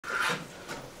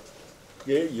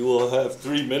Okay, you will have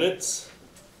 3 minutes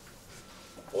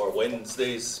for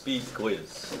Wednesday's speed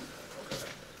quiz.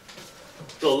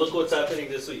 So look what's happening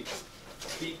this week.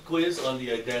 Speed quiz on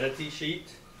the identity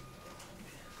sheet.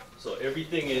 So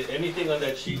anything on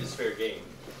that sheet is fair game.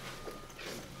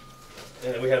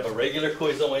 And then we have a regular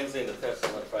quiz on Wednesday and the test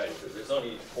on Friday. Because there's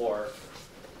only four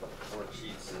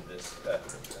sheets in this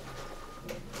pattern.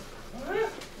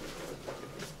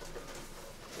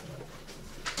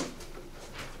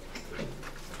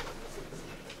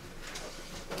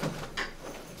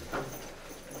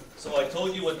 So I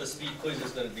told you what the speed quiz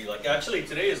is going to be like. Actually,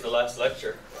 today is the last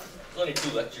lecture. There's only 2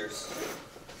 lectures.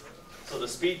 So the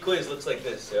speed quiz looks like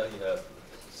this. Yeah, you have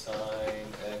sine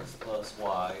x plus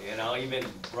y, and I'll even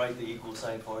write the equal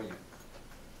sign for you.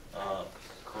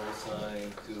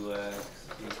 Cosine 2x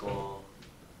equal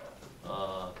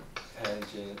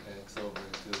tangent x over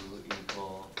 2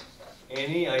 equal.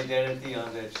 Any identity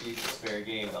on that sheet is fair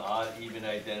game. The odd even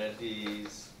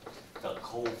identities, the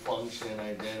co-function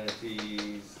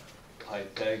identities,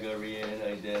 Pythagorean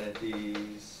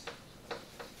identities.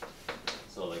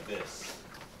 So like this.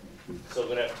 So we're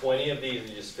going to have 20 of these and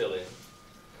you just fill in.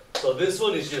 So this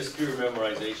one is just pure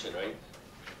memorization, right?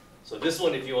 So this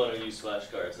one, if you want to use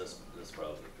flashcards, that's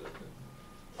probably good.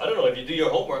 I don't know, if you do your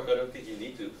homework, I don't think you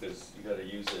need to, because you got to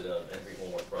use it on every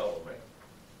homework problem, right?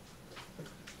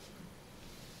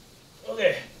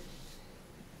 Okay.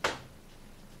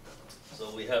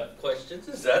 So we have questions.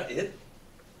 Is that it?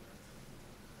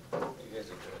 You guys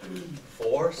are good.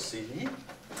 4C.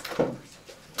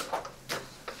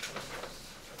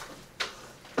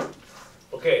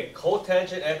 Okay,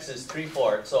 cotangent x is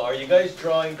 3/4. So are you guys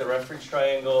drawing the reference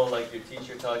triangle like your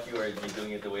teacher taught you, or are you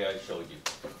doing it the way I showed you?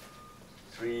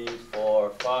 3,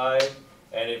 4, 5.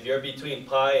 And if you're between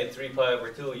pi and 3 pi over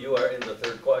 2, you are in the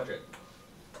 3rd quadrant.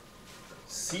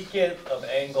 Secant of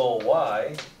angle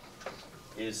y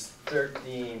is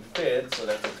 13/5, so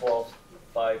that's a 12,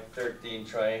 5, 13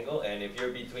 triangle. And if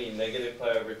you're between negative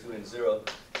pi over 2 and 0,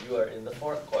 you are in the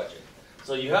 4th quadrant.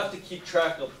 So you have to keep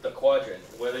track of the quadrant,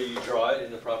 whether you draw it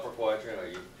in the proper quadrant or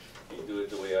you do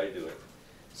it the way I do it.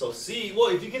 So C, well,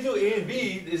 if you can do A and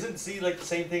B, isn't C like the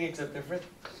same thing except different?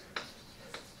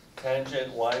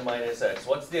 Tangent y minus x.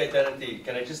 What's the identity?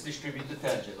 Can I just distribute the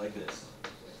tangent like this?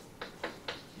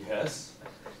 Yes?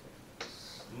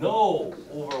 No,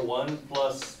 over 1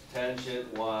 plus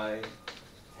tangent y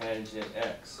tangent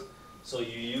x. So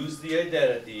you use the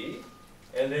identity,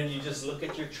 and then you just look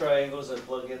at your triangles and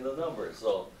plug in the numbers.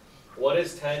 So what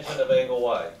is tangent of angle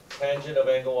y? Tangent of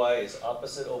angle y is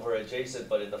opposite over adjacent,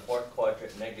 but in the 4th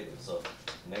quadrant negative, so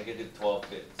negative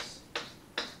 12/5.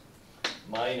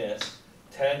 Minus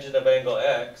tangent of angle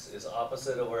x is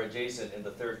opposite over adjacent, in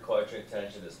the 3rd quadrant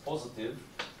tangent is positive,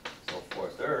 so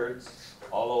 4/3,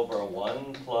 all over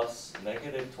 1 plus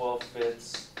negative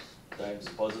 12/5 times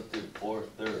positive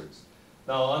 4/3.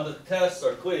 Now on the test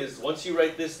or quiz, once you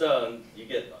write this down, you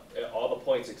get all the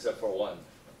points except for 1.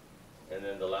 And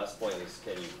then the last point is,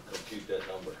 can you compute that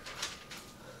number?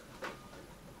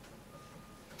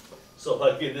 So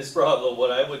like in this problem,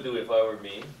 what I would do if I were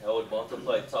me, I would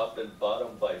multiply top and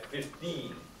bottom by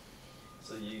 15.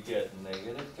 So you get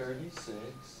negative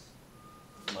 36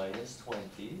 minus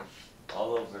 20,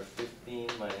 all over 15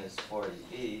 minus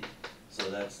 48. So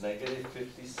that's negative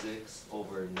 56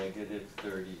 over negative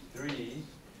 33,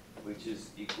 which is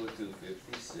equal to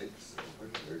 56 over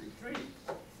 33.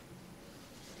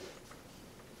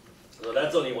 So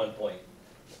that's only 1 point.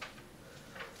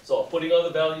 So putting all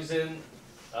the values in,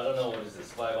 I don't know, what is this,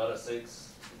 5 out of 6?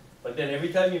 But then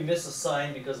every time you miss a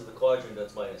sign because of the quadrant,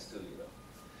 that's minus 2, you know.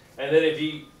 And then if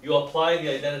you apply the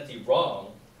identity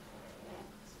wrong,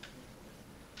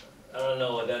 I don't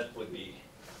know what that would be.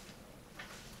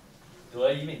 Do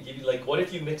I even give you, like, what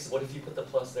if you put the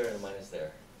plus there and the minus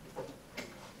there?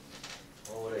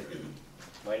 What would I do?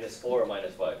 Minus 4 or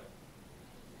minus 5?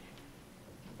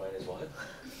 Minus what?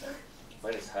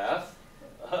 Minus half?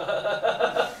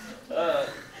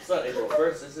 It's not April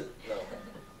 1st, is it?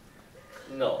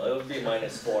 No. No, it would be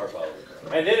minus 4 probably.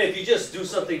 And then if you just do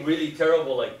something really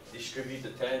terrible like distribute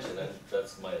the tangent, then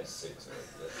that's minus 6.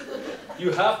 Right?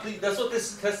 You have to, that's what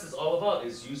this test is all about,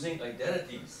 is using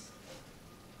identities.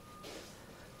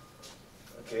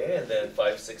 Okay, and then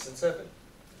 5, 6, and 7.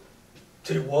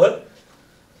 Okay, what?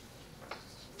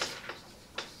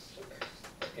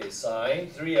 Okay, sine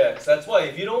 3x. That's why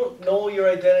if you don't know your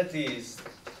identities,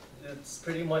 it's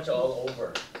pretty much all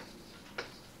over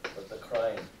with the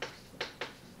crime.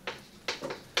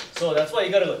 So that's why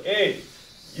you gotta go, hey,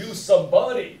 you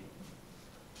somebody.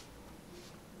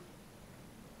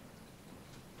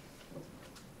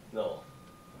 No.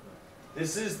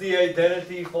 This is the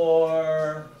identity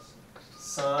for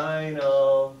sine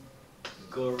of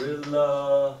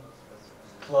gorilla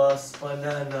plus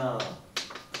banana.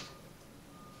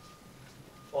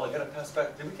 Oh, I gotta pass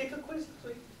back. Did we take a quiz this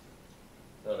week?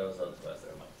 No, that was not the class.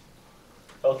 Never mind.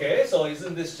 Okay, so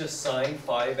isn't this just sine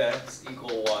 5x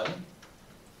equal 1?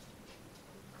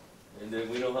 And then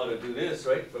we know how to do this,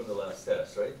 right, from the last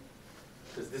test, right?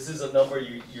 Because this is a number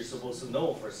you're supposed to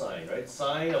know for sine, right?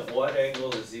 Sine of what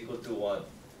angle is equal to 1?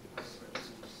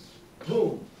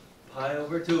 Boom! Pi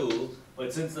over 2.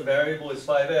 But since the variable is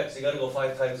 5x, you got to go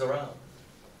 5 times around.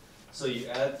 So you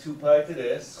add 2 pi to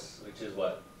this, which is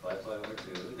what? 5 pi over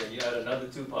 2. Then you add another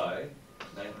 2 pi,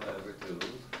 9 pi over 2,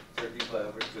 13 pi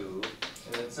over 2,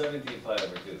 and then 17 pi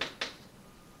over 2.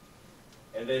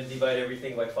 And then divide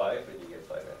everything by 5, and you get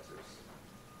 5 answers.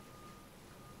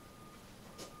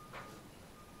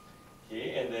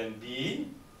 Okay, and then B.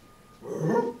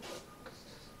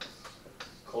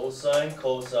 Cosine,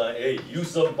 cosine. Hey, you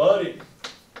somebody.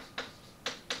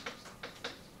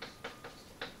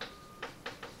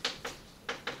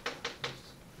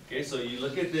 Okay, so you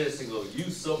look at this and go, you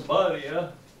somebody,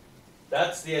 huh?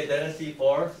 That's the identity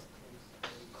for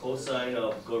cosine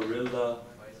of gorilla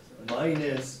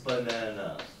minus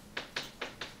banana.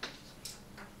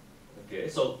 Okay,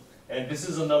 so, and this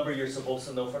is a number you're supposed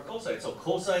to know for cosine. So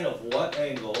cosine of what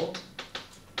angle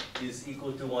is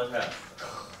equal to 1/2?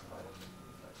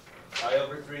 Pi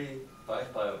over 3,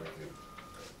 5 pi over 3.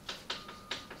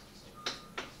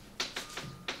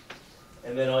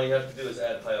 And then all you have to do is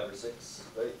add pi over 6,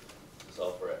 right? To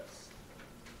solve for x.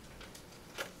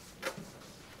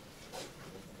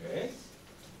 Okay.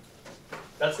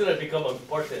 That's going to become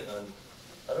important on,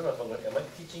 I don't know if am I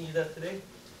teaching you that today?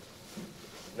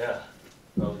 Nah,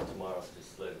 probably tomorrow,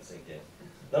 just let it sink in.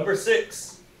 Number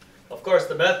 6. Of course,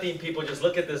 the math team people just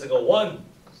look at this and go, 1.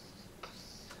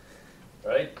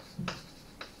 Right?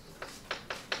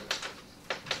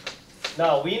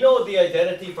 Now, we know the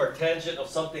identity for tangent of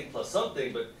something plus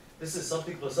something, but this is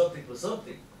something plus something plus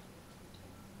something.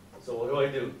 So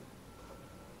what do?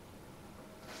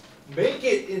 Make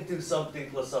it into something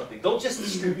plus something. Don't just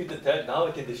distribute the tangent. Now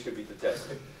I can distribute the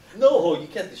tangent. No, you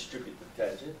can't distribute the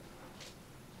tangent.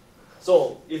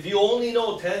 So if you only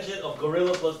know tangent of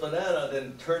gorilla plus banana,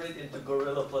 then turn it into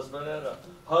gorilla plus banana.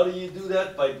 How do you do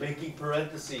that? By making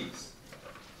parentheses.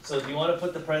 So do you want to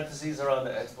put the parentheses around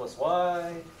the x plus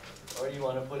y? Or you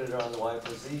want to put it around the y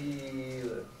plus z?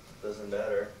 It doesn't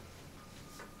matter.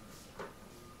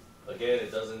 Again,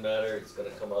 it doesn't matter. It's going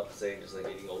to come out the same, just like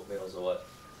eating oatmeal, so what?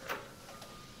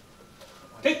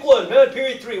 Pick one, man.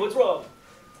 Period 3. What's wrong?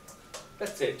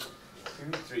 That's it.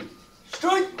 Period 3.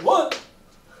 Strike 1.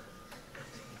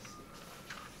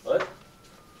 What? Y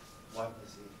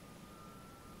plus z.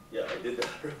 Yeah, I did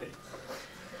that right.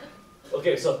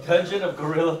 Okay, so tangent of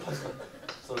gorilla plus,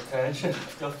 so tangent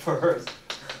of the first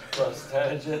plus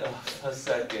tangent of the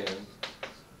second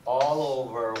all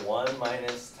over 1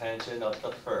 minus tangent of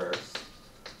the first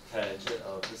tangent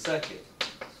of the second.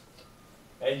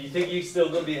 And you think you're still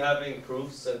going to be having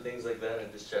proofs and things like that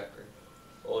in this chapter?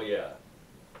 Oh yeah.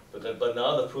 But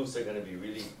now the proofs are going to be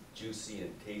really juicy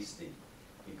and tasty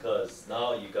because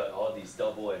now you got all these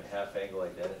double and half angle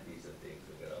identities and things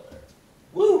we're going to learn.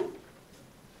 Woo!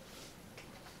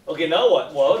 Okay, now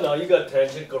what? Well, now you got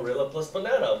tangent gorilla plus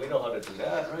banana. We know how to do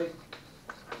that, right?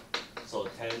 So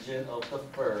tangent of the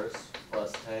first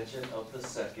plus tangent of the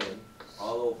second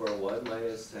all over 1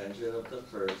 minus tangent of the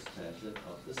first tangent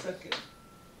of the second.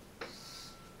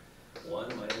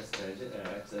 1 minus tangent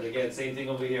x. And again, same thing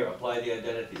over here. Apply the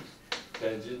identity.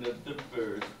 Tangent of the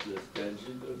first plus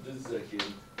tangent of the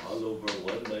second all over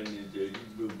 1 minus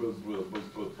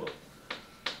tangent.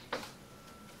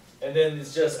 And then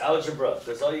it's just algebra.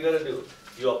 That's all you gotta do.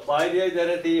 You apply the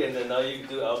identity and then now you can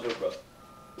do algebra.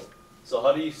 So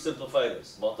how do you simplify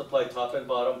this? Multiply top and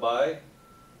bottom by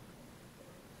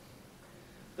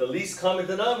the least common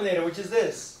denominator, which is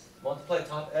this. Multiply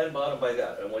top and bottom by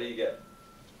that. And what do you get?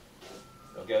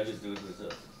 Okay, I'll just do it with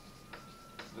this.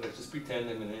 I'm gonna just pretend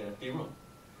I'm in an empty room.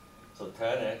 So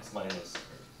tan x minus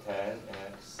tan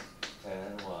x,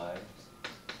 tan y,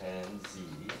 tan z,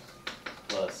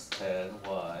 plus tan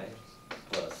y,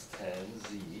 plus tan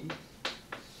z,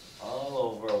 all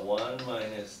over 1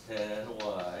 minus tan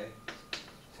y,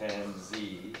 tan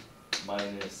z,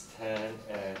 minus tan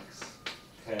x,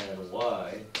 tan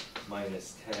y,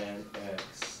 minus tan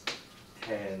x,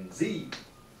 tan z.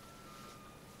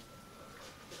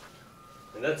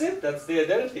 And that's it, that's the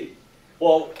identity.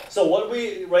 Well, so what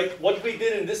we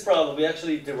did in this problem, we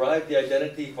actually derived the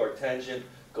identity for tangent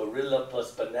gorilla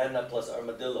plus banana plus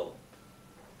armadillo.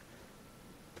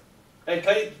 And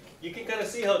you can kind of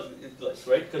see how it looks,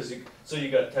 right? So you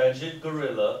got tangent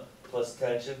gorilla plus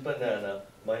tangent banana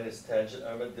minus tangent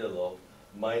armadillo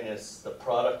minus the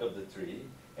product of the three.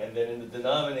 And then in the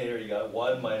denominator, you got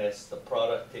 1 minus the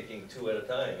product taking 2 at a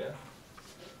time, yeah?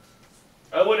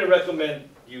 I wouldn't recommend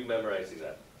you memorizing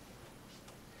that.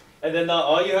 And then now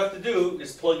all you have to do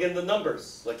is plug in the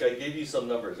numbers. Like I gave you some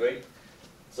numbers, right?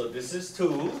 So this is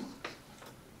 2.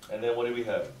 And then what do we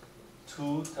have?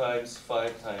 2 times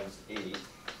 5 times 8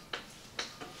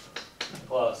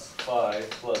 plus 5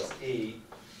 plus 8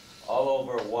 all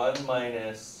over 1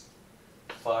 minus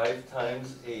 5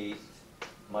 times 8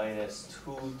 minus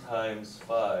 2 times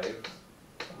 5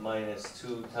 minus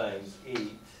 2 times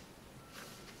 8.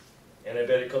 And I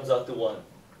bet it comes out to 1.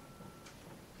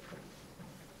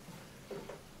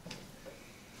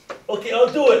 Okay,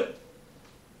 I'll do it.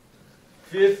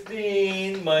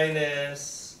 15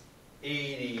 minus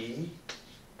 80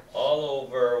 all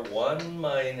over 1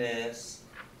 minus,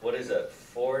 what is that,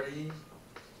 40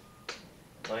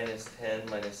 minus 10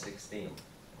 minus 16.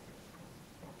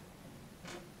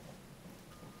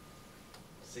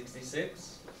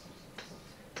 66.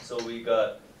 So we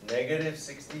got negative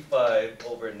 65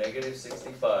 over negative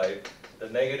 65. The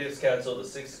negatives cancel, the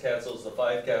 6 cancels, the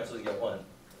 5 cancels, you get 1.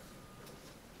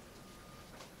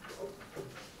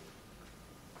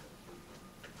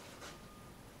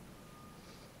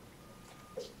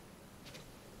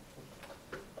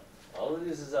 All of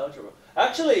this is algebra.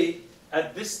 Actually,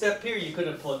 at this step here, you could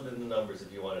have plugged in the numbers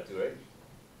if you wanted to, right?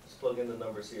 Just plug in the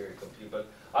numbers here and compute. But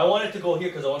I wanted to go here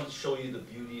because I wanted to show you the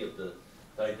beauty of the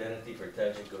identity for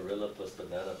tangent gorilla plus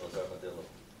banana plus armadillo.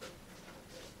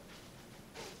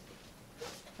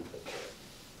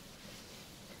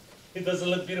 It doesn't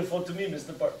look beautiful to me,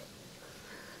 Mr. Park.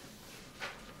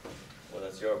 Well,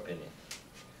 that's your opinion.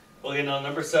 Okay, now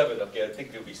number 7. Okay, I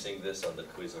think you'll be seeing this on the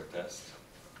quiz or test.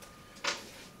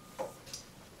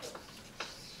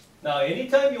 Now,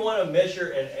 anytime you want to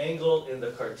measure an angle in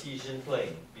the Cartesian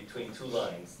plane between two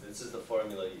lines, this is the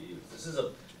formula you use. This is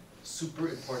a super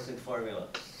important formula.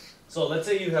 So let's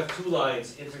say you have two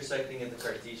lines intersecting in the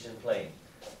Cartesian plane.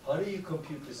 How do you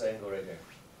compute this angle right here?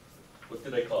 What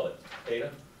did I call it? Theta?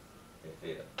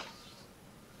 Okay, theta.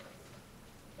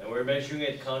 And we're measuring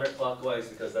it counterclockwise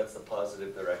because that's the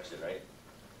positive direction, right?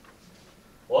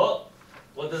 Well,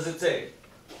 what does it say?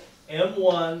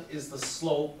 M1 is the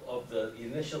slope of the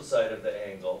initial side of the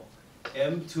angle.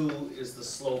 M2 is the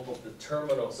slope of the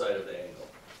terminal side of the angle.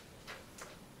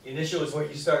 Initial is where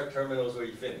you start, terminal is where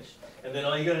you finish. And then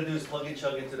all you gotta do is plug and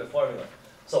chug into the formula.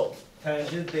 So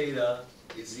tangent theta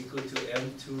is equal to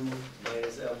M2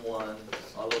 minus M1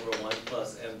 all over 1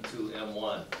 plus M2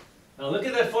 M1. Now look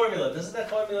at that formula. Doesn't that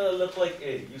formula look like,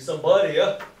 hey, you somebody,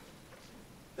 yeah?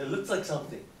 It looks like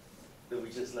something that we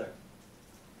just learned.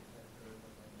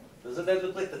 Doesn't that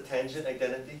look like the tangent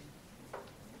identity?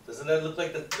 Doesn't that look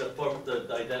like the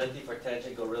identity for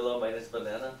tangent gorilla minus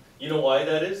banana? You know why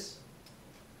that is?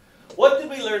 What did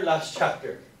we learn last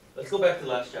chapter? Let's go back to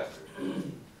last chapter.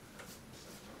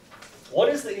 What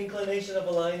is the inclination of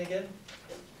a line again?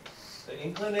 The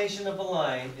inclination of a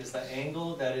line is the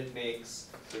angle that it makes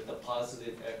with the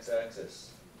positive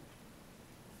x-axis.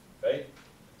 Right?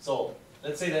 So,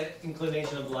 let's say that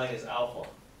inclination of the line is alpha.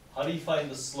 How do you find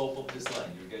the slope of this line?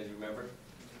 You guys remember?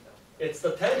 It's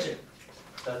the tangent.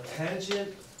 The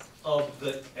tangent of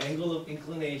the angle of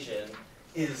inclination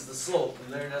is the slope.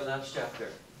 We learned that last chapter.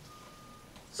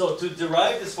 So to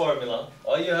derive this formula,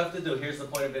 all you have to do, here's the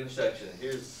point of intersection.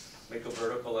 Make a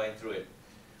vertical line through it.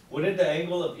 Wouldn't the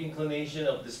angle of inclination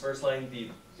of this first line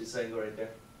be this angle right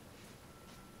there?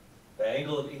 The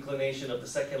angle of inclination of the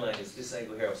second line is this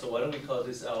angle here. So why don't we call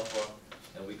this alpha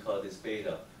and we call this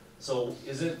beta? So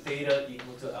isn't theta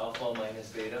equal to alpha minus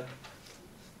beta?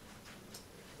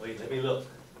 Wait, let me look.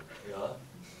 Yeah.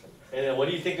 And then what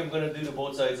do you think I'm going to do to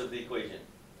both sides of the equation?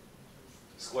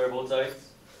 Square both sides?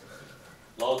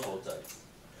 Log both sides?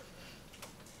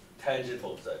 Tangent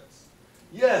both sides?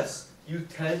 Yes, you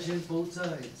tangent both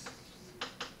sides.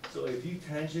 So if you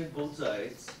tangent both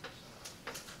sides,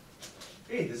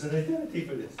 hey, there's an identity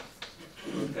for this.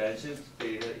 So tangent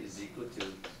beta is equal to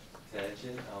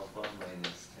tangent alpha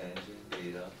minus tangent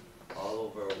beta all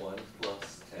over 1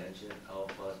 plus tangent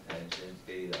alpha tangent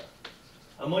beta.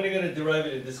 I'm only going to derive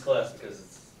it in this class because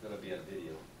it's going to be on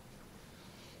video.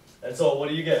 And so what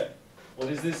do you get? What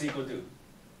is this equal to?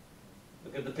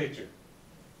 Look at the picture.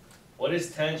 What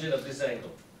is tangent of this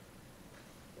angle?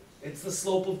 It's the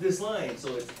slope of this line.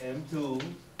 So it's M2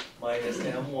 minus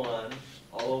M1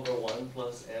 all over 1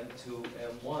 plus M2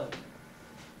 M1.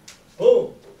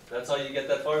 Boom! That's how you get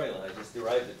that formula. I just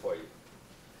derived it for you.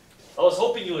 I was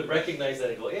hoping you would recognize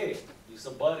that and go, hey, you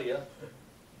somebody, huh?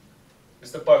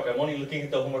 Mr. Park, I'm only looking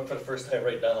at the homework for the first time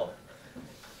right now.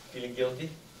 Feeling guilty?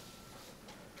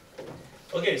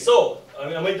 Okay, so,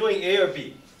 am I doing A or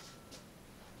B?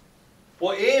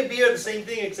 Well, A and B are the same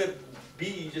thing, except B,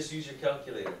 you just use your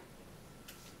calculator.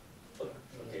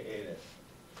 Okay, A then.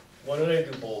 Why don't I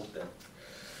do both then?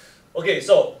 Okay,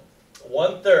 so,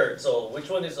 1/3, so which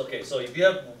one is, okay, so if you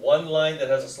have one line that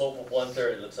has a slope of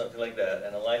 1/3, it looks something like that,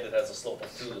 and a line that has a slope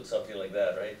of 2 looks something like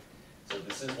that, right? So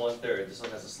this is 1/3, this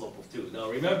one has a slope of 2. Now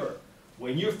remember,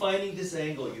 when you're finding this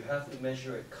angle, you have to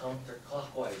measure it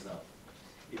counterclockwise now.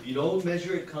 If you don't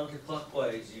measure it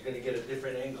counterclockwise, you're going to get a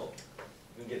different angle.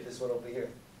 You can get this one over here.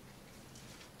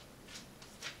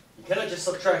 You cannot just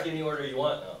subtract any order you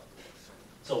want now.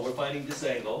 So we're finding this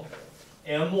angle.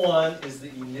 M1 is the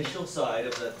initial side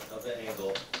of the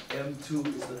angle. M2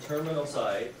 is the terminal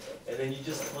side. And then you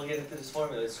just plug it into this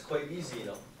formula. It's quite easy, you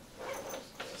know.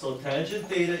 So tangent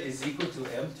theta is equal to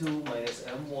M2 minus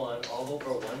M1 all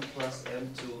over 1 plus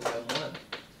M2 M1.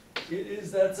 It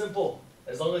is that simple,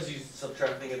 as long as you're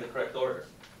subtracting in the correct order.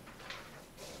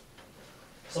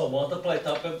 So multiply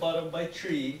top and bottom by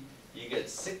 3, you get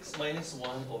 6 minus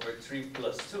 1 over 3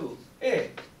 plus 2. Hey,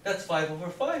 that's 5 over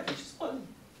 5, which is 1.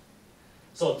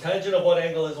 So tangent of what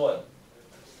angle is what?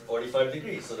 45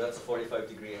 degrees, so that's a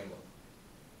 45-degree angle.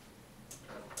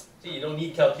 See, you don't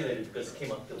need calculator because it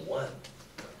came up to 1.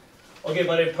 Okay,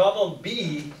 but in problem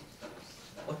B,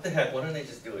 what the heck, why don't I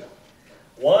just do it?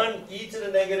 1 e to the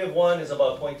negative 1 is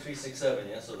about 0.367,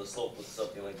 yeah? So the slope was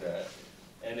something like that.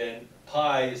 And then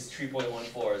pi is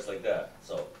 3.14, it's like that.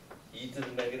 So e to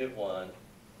the negative 1,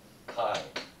 pi.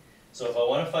 So if I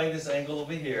want to find this angle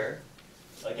over here,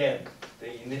 again,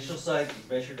 the initial side,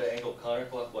 you measure the angle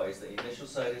counterclockwise. The initial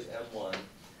side is M1,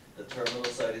 the terminal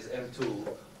side is M2.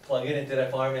 Plug it into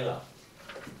that formula.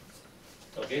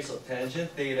 Okay, so tangent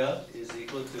theta is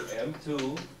equal to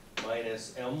M2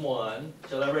 minus M1.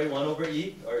 Shall I write 1 over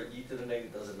E, or E to the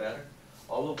negative, doesn't matter?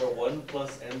 All over 1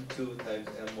 plus M2 times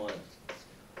M1.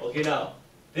 Okay, now,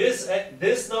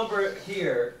 this number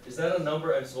here, is that a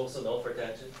number I'm supposed to know for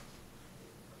tangent?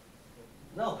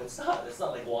 No, it's not. It's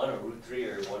not like 1 or √3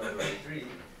 or 1 over √3.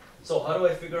 So how do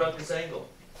I figure out this angle?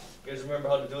 You guys remember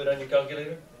how to do it on your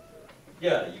calculator?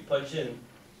 Yeah, you punch in.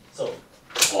 So,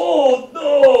 oh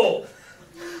no!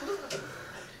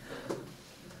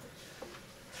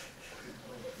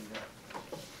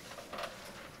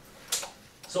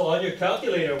 So on your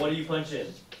calculator, what do you punch in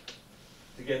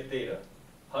to get theta?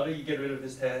 How do you get rid of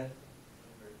this tan?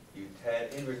 You tan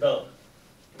inverse. Now,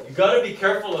 you got to be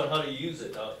careful on how to use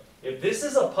it. Now, if this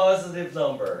is a positive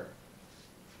number,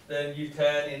 then you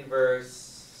tan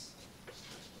inverse,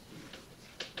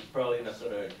 you're probably not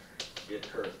going to get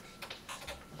hurt.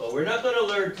 But we're not going to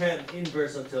learn tan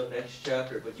inverse until next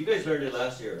chapter, but you guys learned it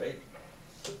last year, right?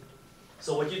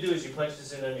 So what you do is you punch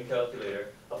this in on your calculator.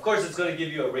 Of course, it's going to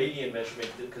give you a radian measurement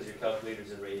because your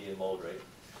calculator's in radian mode, right?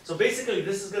 So basically,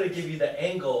 this is going to give you the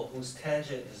angle whose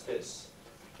tangent is this.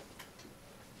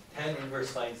 Tan inverse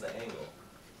finds the angle.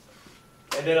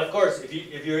 And then, of course, if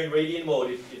you're in radian mode,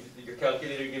 if your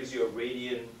calculator gives you a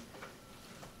radian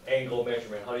angle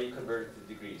measurement, how do you convert it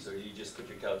to degrees? Or do you just put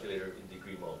your calculator in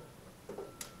degree mode?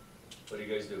 What do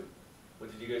you guys do?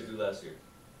 What did you guys do last year?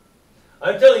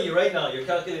 I'm telling you right now, your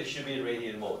calculator should be in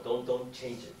radian mode. Don't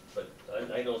change it. But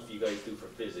I know if you guys do for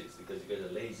physics because you guys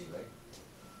are lazy, right?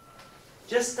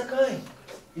 Just the kind.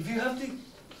 If you have to,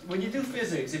 when you do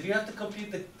physics, if you have to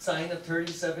compute the sine of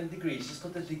 37 degrees, just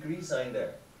put the degree sign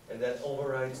there. And that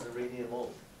overrides the radian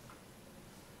mode.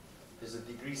 There's a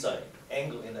degree sign,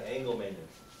 angle in the angle menu.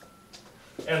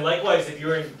 And likewise, if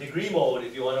you're in degree mode,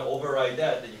 if you want to override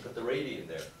that, then you put the radian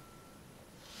there.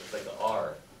 It's like an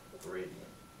R for radian.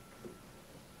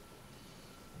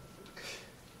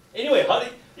 Anyway,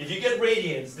 if you get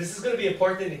radians, this is going to be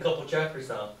important in a couple chapters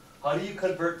now. How do you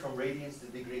convert from radians to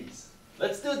degrees?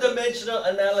 Let's do dimensional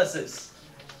analysis.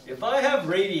 If I have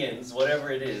radians, whatever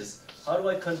it is, how do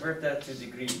I convert that to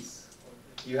degrees?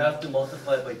 You have to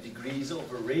multiply by degrees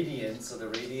over radians, so the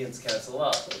radians cancel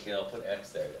out. Okay, I'll put x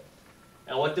there then.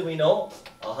 And what do we know?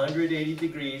 180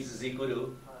 degrees is equal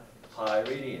to pi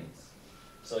radians.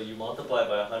 So you multiply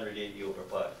by 180 over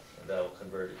pi, and that will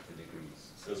convert it to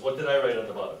degrees. So what did I write on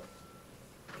the bottom?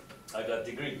 I got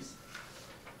degrees.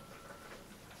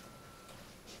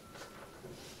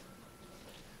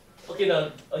 Okay,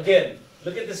 now, again,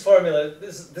 look at this formula.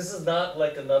 This is not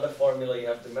like another formula you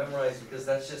have to memorize because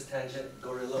that's just tangent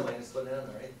gorilla minus banana,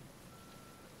 right?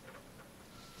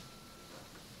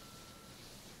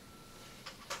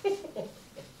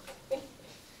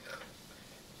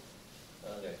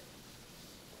 Okay.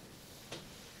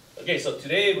 Okay, so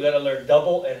today we're going to learn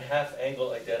double and half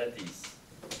angle identities.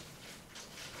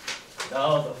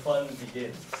 Now the fun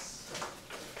begins.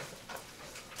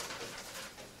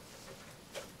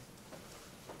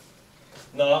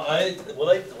 No,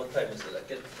 what time is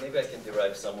it? Maybe I can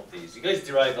derive some of these. You guys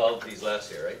derived all of these last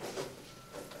year, right?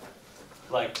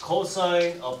 Like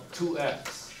cosine of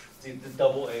 2x, the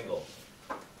double angle,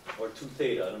 or 2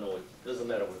 theta, I don't know, it doesn't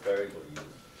matter what variable you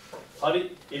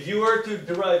use. If you were to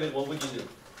derive it, what would you do?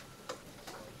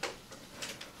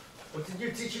 What did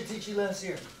your teacher teach you last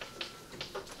year?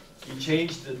 You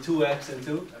changed the 2x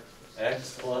into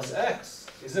x plus x.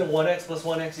 Isn't 1x plus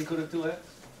 1x equal to 2x?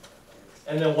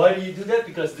 And then why do you do that?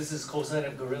 Because this is cosine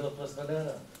of gorilla plus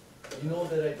banana. You know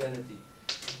that identity.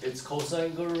 It's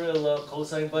cosine gorilla,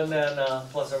 cosine banana,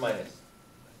 plus or minus?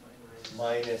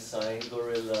 Minus sine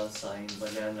gorilla, sine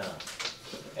banana.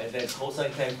 And then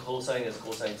cosine times cosine is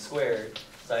cosine squared.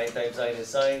 Sine times sine is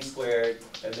sine squared.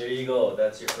 And there you go.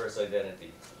 That's your first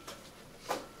identity.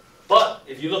 But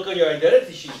if you look on your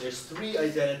identity sheet, there's 3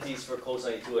 identities for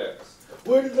cosine 2x.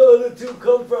 Where did the other 2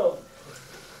 come from?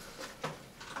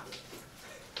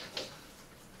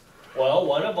 Well,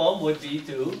 one of them would be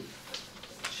to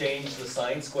change the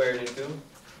sine squared into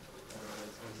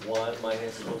 1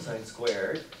 minus cosine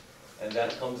squared. And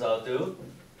that comes out to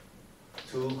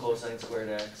 2 cosine squared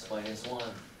x minus 1.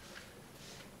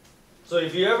 So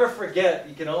if you ever forget,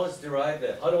 you can always derive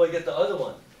that. How do I get the other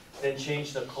one? Then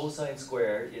change the cosine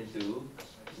squared into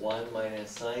 1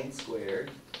 minus sine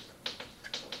squared.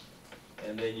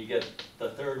 And then you get the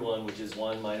third one, which is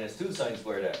 1 minus 2 sine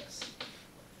squared x.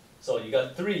 So you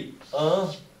got 3.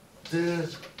 1, 2,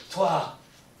 3.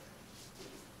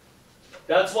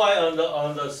 That's why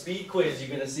on the speed quiz, you're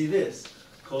going to see this.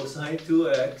 Cosine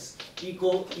 2x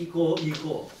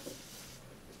equal.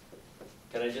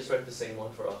 Can I just write the same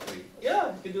one for all 3? Yeah,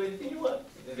 you can do anything you want.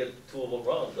 You can get 2 of them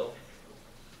wrong, though.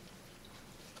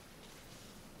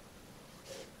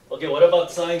 Okay, what about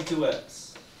sine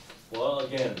 2x? Well,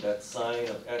 again, that's sine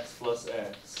of x plus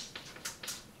x.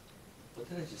 What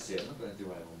did I just say? I'm not going to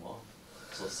derive them all.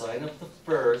 So sine of the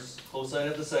first, cosine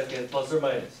of the second, plus or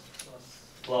minus?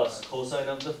 Plus cosine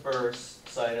of the first,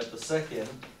 sine of the second.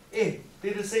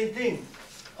 They're the same thing.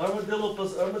 Armadillo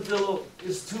plus armadillo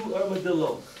is 2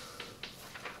 armadillo.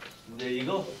 There you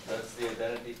go. That's the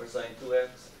identity for sine 2x.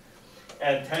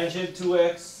 And tangent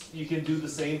 2x, you can do the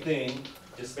same thing.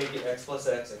 Just make it x plus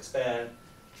x, expand.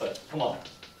 But come on,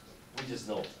 we just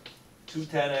know. 2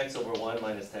 tan x over 1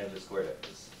 minus tangent squared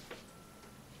x.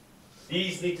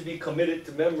 These need to be committed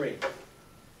to memory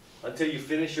until you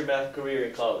finish your math career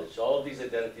in college. All of these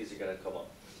identities are going to come up.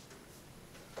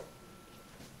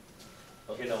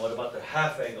 Okay, now what about the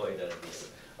half angle identities?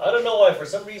 I don't know why, for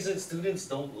some reason students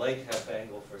don't like half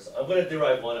angle. I'm going to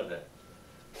derive one of them.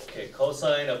 Okay,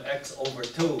 cosine of x over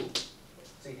 2.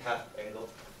 See, half angle.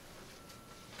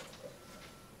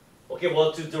 Okay,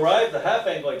 well, to derive the half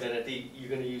angle identity, you're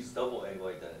going to use double angle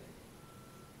identity.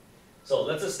 So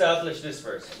let's establish this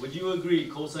first. Would you agree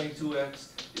cosine 2x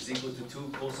is equal to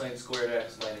 2 cosine squared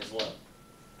x minus 1?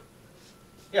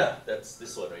 Yeah, that's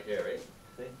this one right here, right?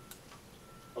 See?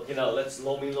 Okay, now let's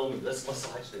lomi. Let's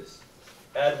massage this.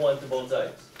 Add 1 to both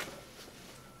sides.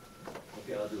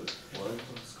 Okay, I'll do it. 1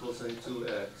 plus cosine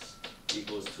 2x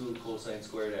equals 2 cosine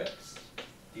squared x.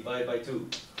 Divide by 2.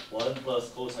 1 plus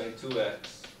cosine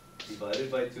 2x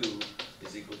divided by 2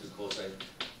 is equal to cosine.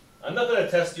 I'm not going to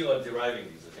test you on deriving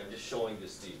these, okay? I'm just showing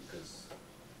this to you.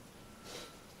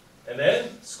 And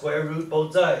then square root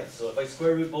both sides. So if I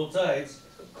square root both sides,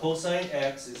 cosine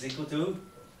x is equal to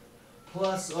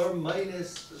plus or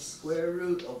minus the square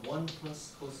root of 1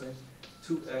 plus cosine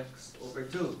 2x over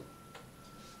 2.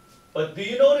 But do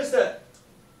you notice that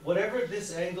whatever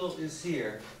this angle is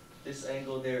here, this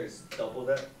angle there is double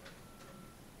that?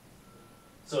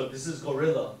 So if this is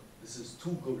gorilla, this is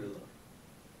 2 gorilla.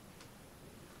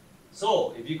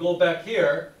 So if you go back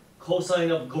here,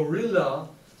 cosine of gorilla,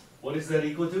 what is that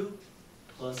equal to?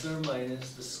 Plus or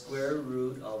minus the square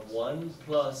root of 1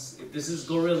 plus, if this is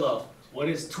gorilla, what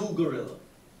is 2 gorilla?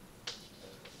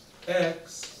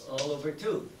 X all over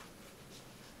 2.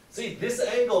 See, this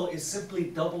angle is simply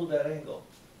double that angle.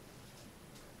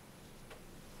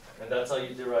 And that's how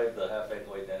you derive the half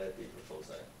angle identity for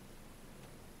cosine.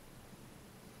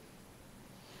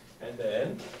 And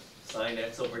then sine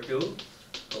x over 2.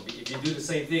 If you do the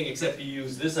same thing except you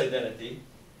use this identity,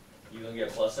 you're going to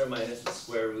get plus or minus the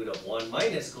square root of 1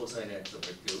 minus cosine x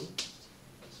over 2.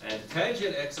 And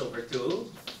tangent x over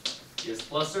 2 is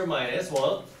plus or minus,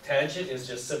 well, tangent is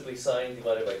just simply sine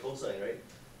divided by cosine, right?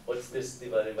 What's this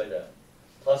divided by that?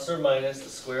 Plus or minus the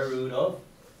square root of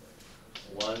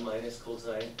 1 minus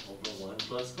cosine over 1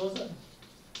 plus cosine.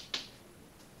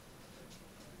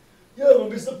 Yeah, I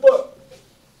missed the part.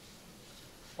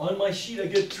 On my sheet I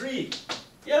get 3.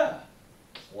 Yeah.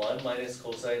 1 minus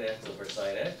cosine x over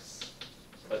sine x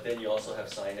but then you also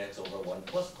have sine x over 1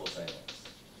 plus cosine x.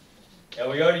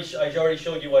 And I already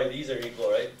showed you why these are equal,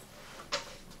 right?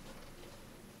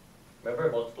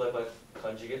 Remember, multiply by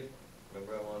conjugate?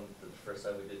 Remember on the first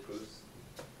time we did proofs?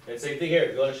 And same thing here,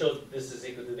 if you want to show this is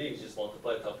equal to these, just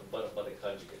multiply top and bottom by the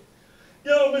conjugate.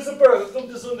 Yo, Mr. Burke, how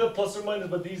come this one got plus or minus,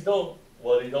 but these don't?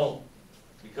 Well, they don't,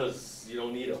 because you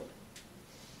don't need them.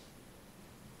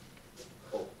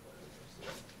 Oh.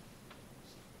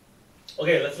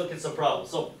 Okay, let's look at some problems.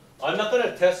 So, I'm not going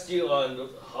to test you on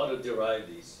how to derive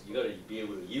these. You got to be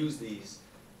able to use these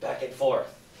back and forth.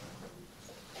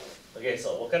 Okay,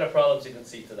 so what kind of problems you can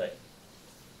see tonight?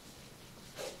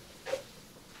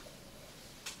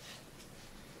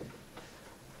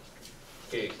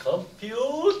 Okay,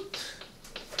 compute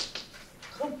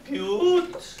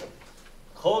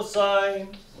cosine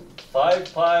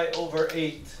 5 pi over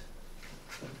 8.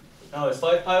 Now, is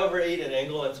 5 pi over 8 an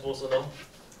angle I'm supposed to know?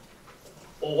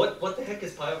 Well, what the heck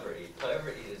is pi over 8? Pi over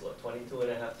 8 is what,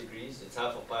 22.5 degrees? It's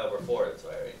half of pi over 4, that's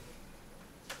why, right?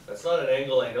 That's not an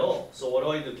angle I know. So what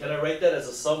do? Can I write that as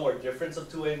a sum or difference of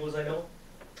two angles I know?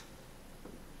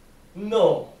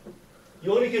 No.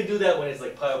 You only can do that when it's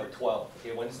like pi over 12.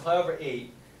 Okay, when it's pi over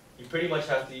 8, you pretty much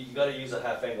have to, you got to use a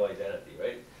half angle identity,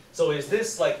 right? So is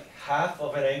this like half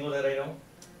of an angle that I know?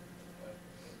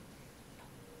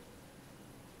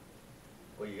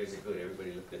 Well, you guys are good.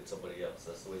 Everybody looked at somebody else.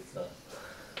 That's the way it's done.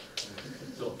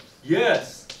 So,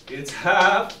 yes, it's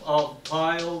half of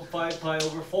 5 pi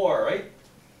over 4, right?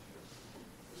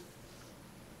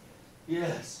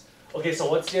 Yes. Okay, so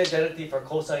what's the identity for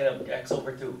cosine of x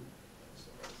over 2?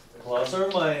 Plus or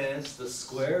minus the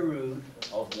square root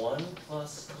of 1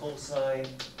 plus cosine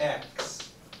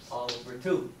x all over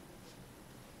 2.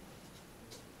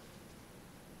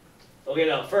 Okay,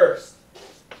 now first,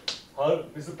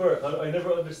 Mr. Burke, I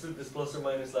never understood this plus or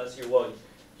minus last year. Well,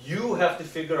 you have to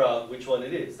figure out which one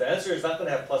it is. The answer is not going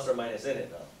to have plus or minus in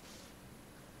it now.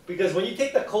 Because when you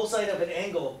take the cosine of an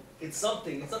angle, it's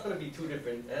something. It's not going to be two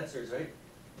different answers, right?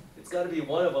 It's got to be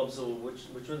one of them, so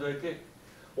which one do I pick?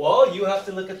 Well, you have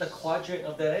to look at the quadrant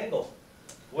of that angle.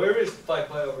 Where is 5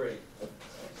 pi over 8?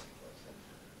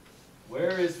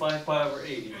 Where is 5 pi over 8?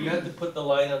 If you had to put the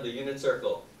line on the unit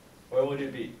circle, where would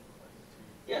it be?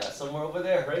 Yeah, somewhere over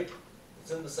there, right?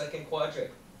 It's in the second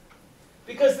quadrant.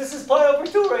 Because this is pi over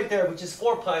 2 right there, which is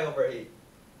 4 pi over 8.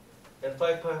 And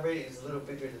 5 pi over 8 is a little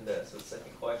bigger than that, so it's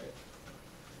second quadrant.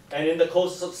 And in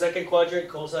the second quadrant,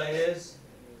 cosine is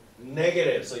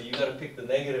negative, so you got to pick the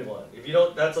negative one. If you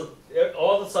don't,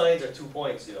 all the signs are 2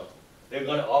 points, you know. They're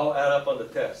going to all add up on the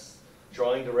test.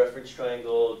 Drawing the reference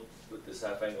triangle with this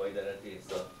half angle identity and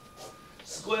stuff.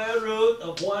 Square root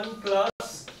of 1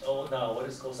 plus, oh, now what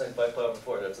is cosine 5 pi over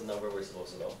 4? That's a number we're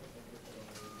supposed to know.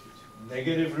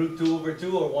 Negative root 2 over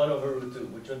 2 or 1 over root 2?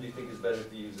 Which one do you think is better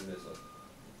to use in this one?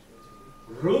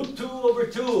 Root 2 over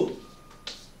 2.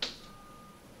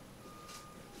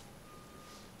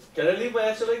 Can I leave my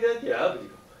answer like that? Yeah, but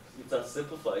it's not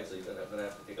simplified, so you're going to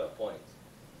have to take out points.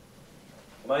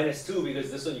 Minus 2, because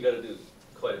this one you got to do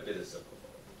quite a bit of simplifying.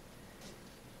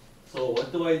 So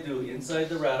what do I do? Inside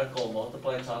the radical,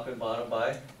 multiply top and bottom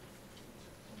by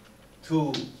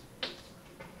 2.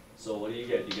 So what do you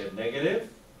get? You get negative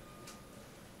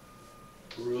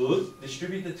root,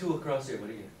 distribute the 2 across here. What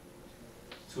do you get?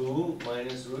 2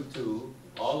 minus root 2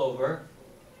 all over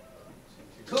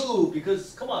 2,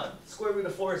 because, come on, square root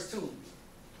of 4 is 2.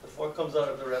 The 4 comes out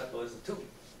of the radical as a 2.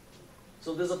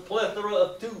 So there's a plethora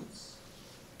of 2's.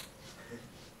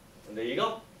 And there you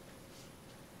go.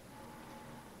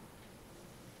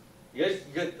 You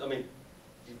guys, I mean,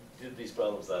 you did these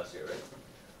problems last year, right?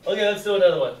 Okay, let's do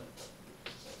another one.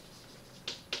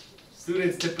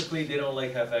 Students typically, they don't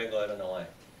like half angle, I don't know why.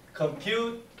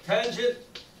 Compute tangent,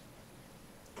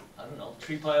 I don't know,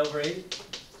 3 pi over 8.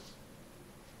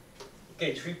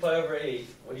 Okay, 3 pi over 8,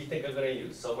 what do you think I'm going to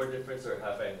use? Sum or difference or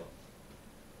half angle?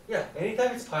 Yeah,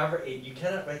 anytime it's pi over 8, you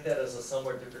cannot write that as a sum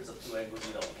or difference of two angles,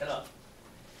 you know, you cannot.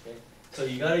 Okay? So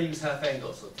you got to use half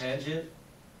angle, so tangent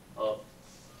of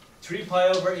 3 pi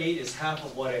over 8 is half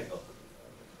of what angle?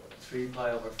 3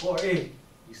 pi over 4, 8.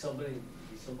 Be somebody.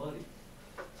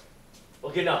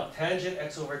 Okay, now, tangent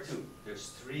x over 2. There's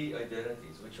 3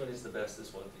 identities. Which one is the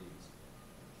bestest one to use?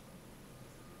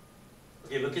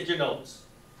 Okay, look at your notes.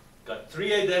 Got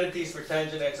 3 identities for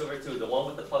tangent x over 2. The one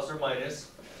with the plus or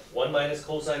minus, 1 minus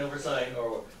cosine over sine,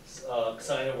 or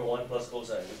sine over 1 plus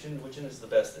cosine. Which one is the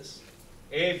bestest?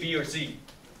 A, B, or C?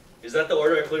 Is that the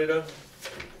order I put it on?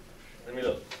 Let me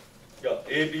look. Yeah,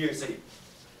 A, B, or C.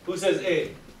 Who says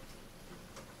A?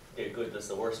 Okay, good, that's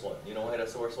the worst one. You know why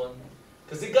that's the worst one?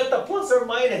 Because it got the plus or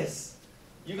minus.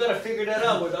 You got to figure that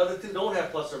out, where the other two don't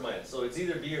have plus or minus. So it's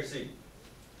either B or C.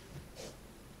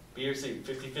 B or C,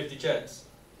 50-50 chance.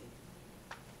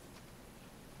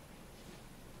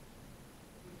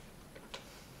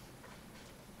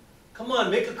 Come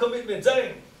on, make a commitment,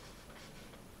 Zhang.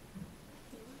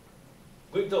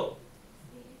 Guido.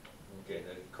 Okay,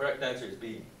 the correct answer is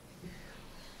B.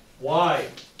 Why?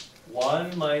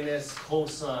 1 minus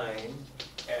cosine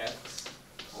x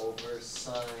over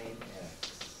sine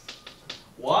x.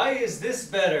 Why is this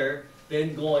better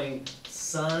than going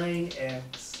sine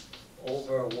x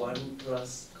over 1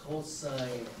 plus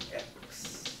cosine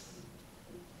x?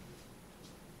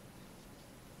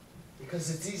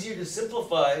 Because it's easier to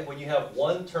simplify when you have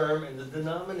one term in the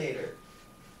denominator.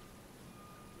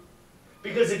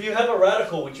 Because if you have a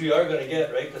radical, which we are going to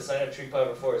get, right, because sine of 3 pi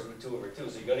over 4 is root 2 over 2,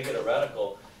 so you're going to get a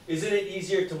radical, isn't it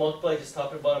easier to multiply just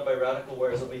top and bottom by radical,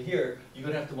 whereas over here, you're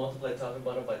going to have to multiply top and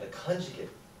bottom by the conjugate?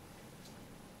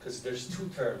 Because there's two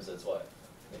terms, that's why,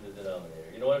 in the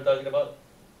denominator. You know what I'm talking about?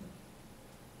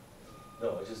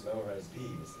 No, I just memorized B,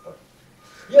 Mr. Park.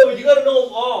 Yeah, but you got to know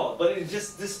all, but in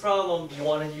just this problem, you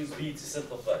want to use B to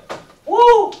simplify.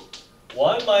 Woo!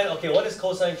 1 minus, okay, what is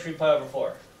cosine 3 pi over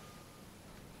 4?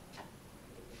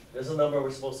 There's a number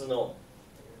we're supposed to know.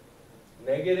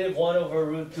 Negative 1 over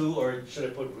root 2, or should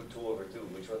I put root 2 over 2?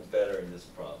 Which one's better in this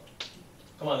problem?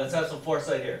 Come on, let's have some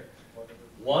foresight here.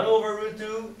 1 over root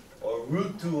 2 or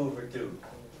root 2 over 2?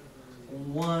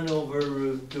 1 over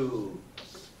root 2.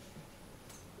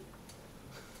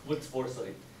 What's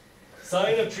foresight?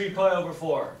 Sine of 3 pi over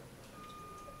 4.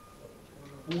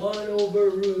 1 over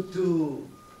root 2.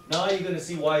 Now you're going to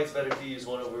see why it's better to use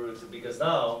 1 over root 2, because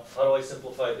now, how do I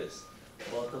simplify this?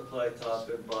 Multiply top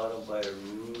and bottom by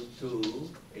root 2,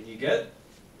 and you get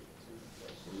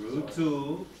root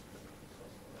 2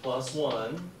 plus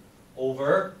 1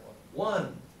 over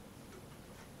 1.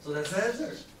 So that's the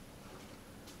answer.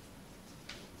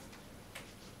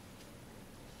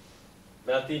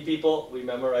 Mathy people, we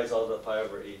memorize all the pi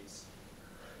over 8s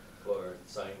for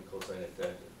sine, cosine, and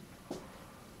tangent.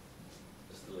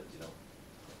 Just to let you know.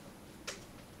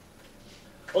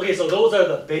 Okay, so those are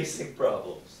the basic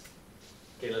problems.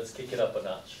 Okay, let's kick it up a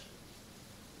notch.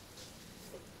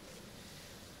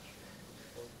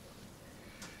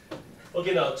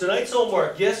 Okay, now tonight's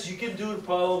homework. Yes, you can do the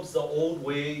problems the old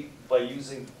way by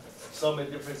using sum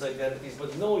and difference identities,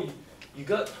 but no, you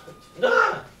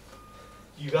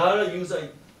gotta use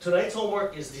tonight's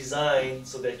homework is designed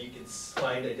so that you can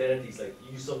find identities like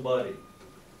use somebody.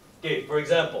 Okay, for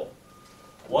example,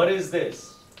 what is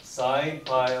this? Sine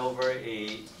pi over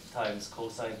 8 times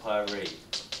cosine pi over 8.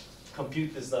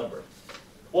 Compute this number.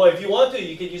 Well, if you want to,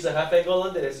 you can use a half angle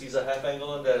on this, use a half angle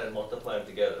on that, and multiply them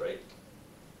together, right?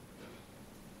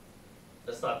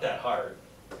 That's not that hard.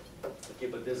 Okay,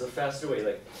 but there's a faster way,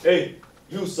 like, hey,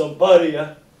 use somebody,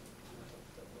 huh?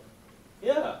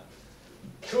 Yeah.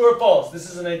 True or false? This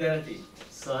is an identity.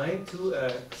 Sine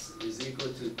 2x is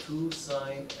equal to 2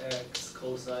 sine x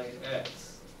cosine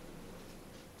x.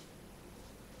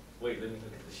 Wait, let me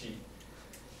look at the sheet.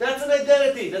 That's an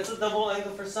identity. That's a double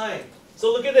angle for sine.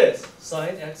 So look at this.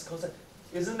 Sine x cosine.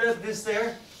 Isn't that this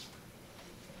there?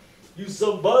 Use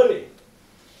somebody.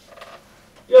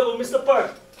 Yeah, but Mr.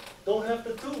 Park, don't have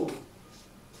the 2.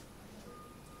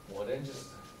 Well, then just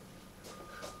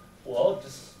move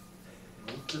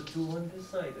the 2 on this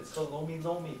side. It's called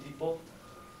lomi, people.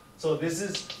 So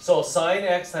so sine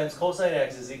x times cosine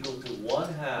x is equal to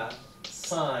 1/2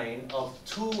 sine of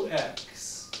 2x.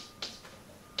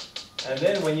 And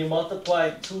then when you multiply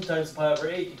 2 times pi over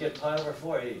 8, you get pi over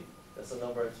 4. Hey, that's the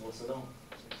number I'm supposed to know.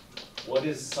 What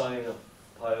is sine of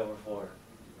pi over 4?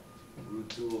 Root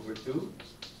 2 over 2.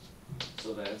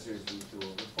 So the answer is root 2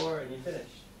 over 4, and you finish.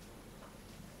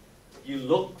 You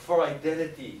look for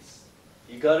identities.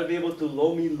 You got to be able to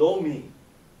lomi.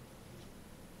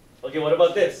 Okay, what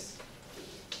about this?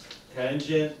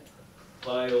 Tangent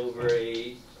pi over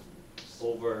 8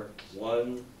 over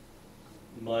 1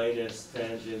 minus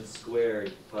tangent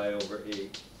squared pi over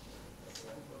 8.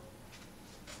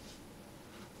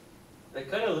 That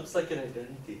kind of looks like an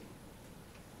identity.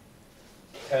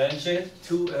 Tangent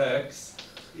 2x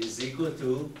is equal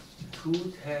to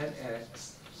 2 tan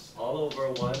x all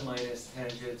over 1 minus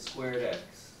tangent squared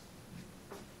x.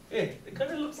 Hey, it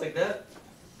kind of looks like that.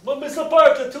 But Mr.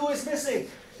 Park, the 2 is missing.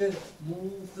 Then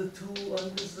move the 2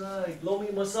 on the side.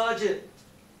 Lomi, massage it.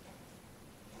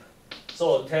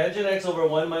 So tangent x over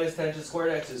 1 minus tangent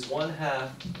squared x is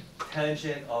 1/2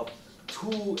 tangent of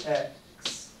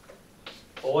 2x.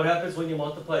 But what happens when you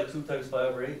multiply 2 times pi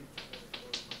over 8?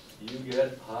 You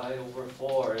get pi over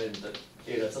 4. And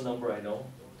okay, that's a number I know.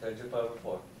 Tangent pi over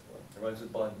 4. It rhymes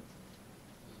with 1.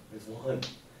 It's 1.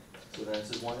 So the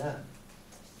answer is 1/2.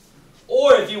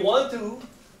 Or if you want to,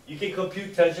 You can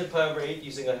compute tangent pi over 8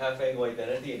 using a half angle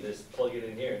identity and just plug it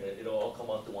in here and it'll all come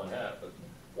out to 1/2. But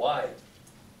why?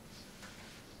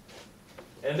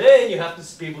 And then you have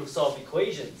to be able to solve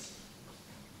equations.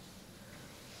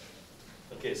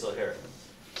 Okay, so here.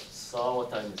 Solve, what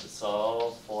time is it?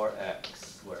 Solve for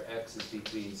x, where x is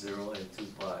between 0 and 2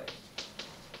 pi.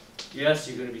 Yes,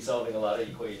 you're going to be solving a lot of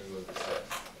equations with this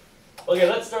stuff. Okay,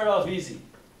 let's start off easy.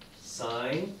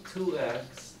 Sine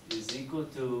 2x is equal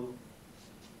to,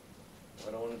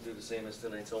 I don't want to do the same as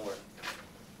tonight's homework.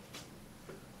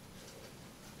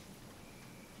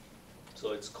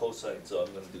 So it's cosine, so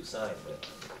I'm going to do sine. But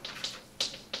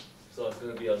so it's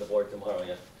going to be on the board tomorrow,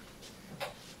 yeah?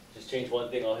 Just change one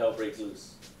thing, all hell breaks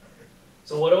loose.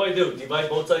 So what do? Divide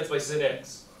both sides by sin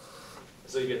x.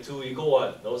 So you get 2 equal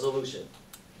 1, no solution.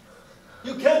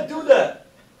 You can't do that!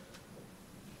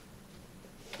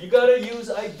 You gotta use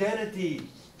identity.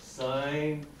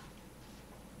 Sine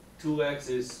 2x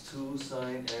is 2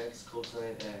 sine x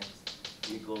cosine x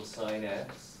equals sine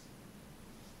x.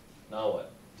 Now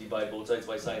what? Divide both sides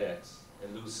by sine x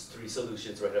and lose 3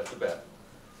 solutions right off the bat.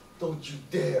 Don't you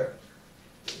dare!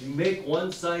 You make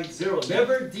one side 0.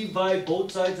 Never divide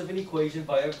both sides of an equation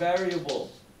by a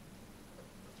variable,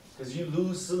 because you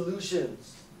lose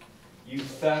solutions. You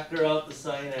factor out the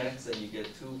sine x and you get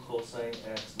 2 cosine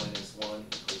x minus 1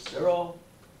 equals 0.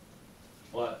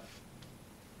 What?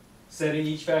 Setting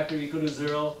each factor equal to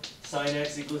 0, sine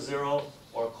x equals 0,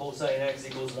 or cosine x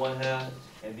equals 1/2.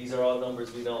 And these are all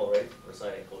numbers we know, right? For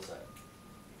sine and cosine.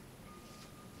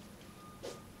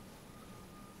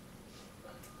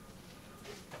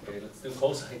 Okay, let's do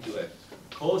cosine 2x.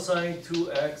 Cosine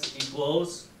 2x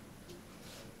equals,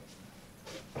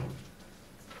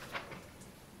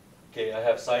 okay, I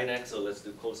have sine x, so let's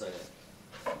do cosine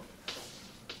x.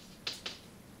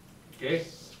 Okay,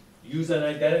 use an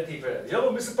identity for that. Yeah,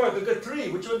 but Mr. Park, I got 3.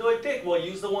 Which one do I pick? Well,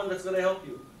 use the one that's going to help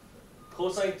you.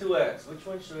 Cosine 2x, which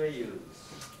one should I use?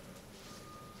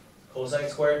 Cosine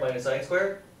squared minus sine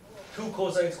squared? 2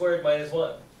 cosine squared minus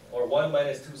 1. Or 1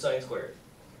 minus 2 sine squared.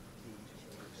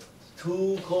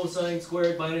 2 cosine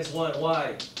squared minus 1.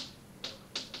 Why?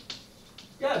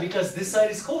 Yeah, because this side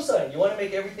is cosine. You want to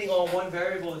make everything all one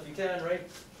variable if you can, right?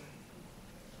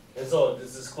 And so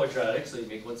this is quadratic, so you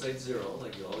make one side 0,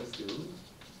 like you always do.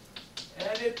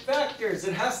 And it factors.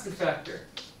 It has to factor.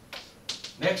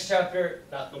 Next chapter,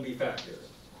 not going to be factored.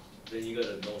 Then you got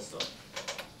to know stuff.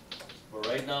 But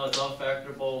right now, it's all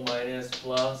factorable, minus,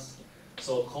 plus.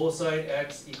 So cosine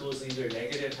x equals either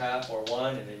 -1/2 or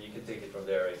 1, and then you can take it from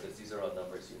there, right? Because these are all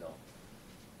numbers you know.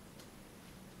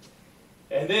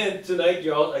 And then tonight,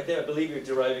 I believe you're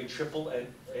deriving triple and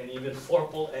even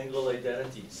fourple angle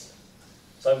identities.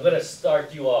 So I'm going to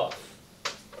start you off.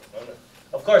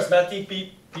 Of course, math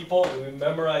people, we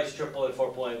memorize triple and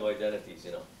fourple angle identities,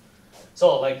 you know.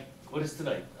 So, like, what is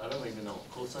tonight? I don't even know.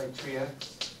 Cosine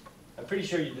 3x? I'm pretty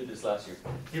sure you did this last year.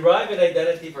 Derive an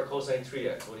identity for cosine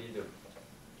 3x. What do you do?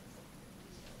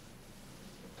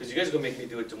 Because you guys are going to make me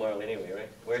do it tomorrow anyway, right?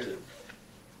 Where is it?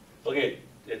 Okay,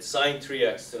 it's sine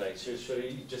 3x tonight. Should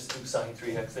I just do sine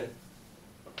 3x then?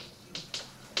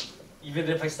 Even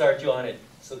if I start you on it,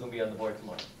 it's still going to be on the board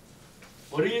tomorrow.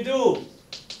 What do?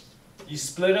 You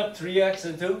split up 3x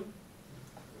and 2?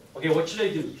 Okay, what should I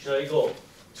do? Should I go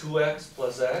 2x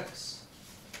plus x,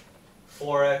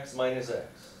 4x minus x?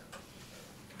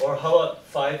 Or how about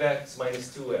 5x minus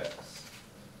 2x?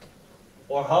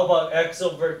 Or how about x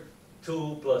over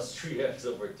 2 plus 3x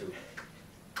over 2?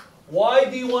 Why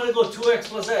do you want to go 2x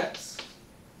plus x?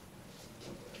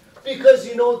 Because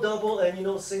you know double and you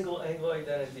know single angle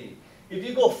identity. If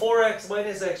you go 4x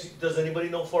minus x, does anybody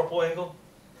know fourple angle?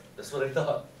 That's what I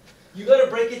thought. You got to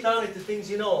break it down into things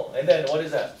you know. And then what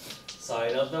is that?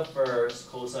 Sine of the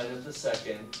first, cosine of the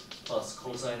second, plus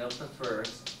cosine of the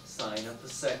first, sine of the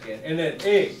second. And then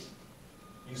A,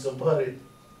 you somebody.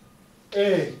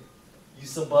 A, you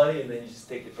somebody, and then you just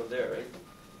take it from there, right?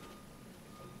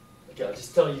 Okay, I'll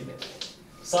just tell you then.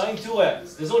 Sine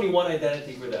 2x, there's only one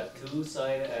identity for that. 2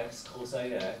 sine x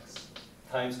cosine x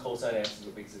times cosine x is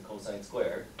what makes it cosine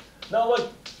squared. Now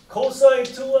what? Cosine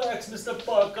 2x, Mr.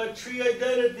 Park, got 3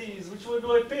 identities. Which one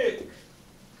do I pick?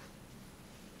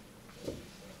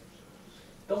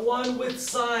 The one with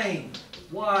sine.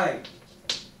 Why?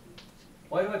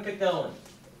 Why do I pick that one?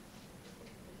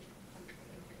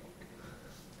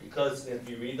 Because if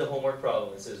you read the homework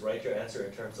problem, it says write your answer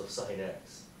in terms of sine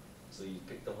x. So you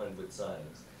pick the one with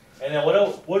sines. And then what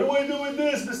do I do with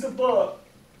this, Mr. Park?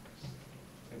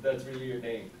 If that's really your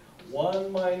name.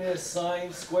 1 minus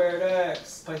sine squared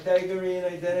x, Pythagorean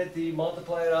identity,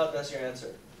 multiply it out, that's your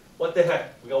answer. What the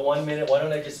heck? We got 1 minute, why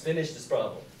don't I just finish this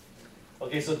problem?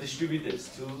 Okay, so distribute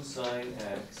this, 2 sine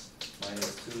x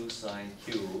minus 2 sine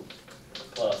cube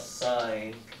plus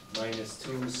sine minus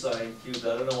 2 sine cubed.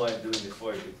 I don't know why I'm doing this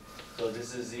for you. So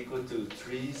this is equal to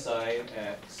 3 sine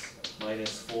x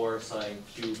minus 4 sine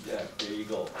cubed x. There you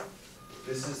go.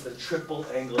 This is the triple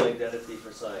angle identity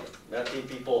for sine. Not many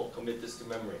people commit this to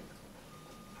memory.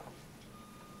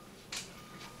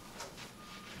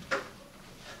 It's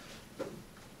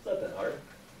not that hard.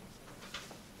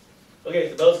 Okay,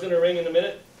 the bell's gonna ring in a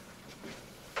minute.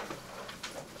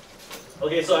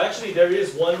 Okay, so actually there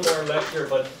is one more lecture,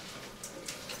 but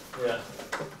yeah.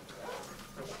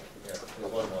 Yeah,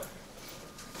 there's one more.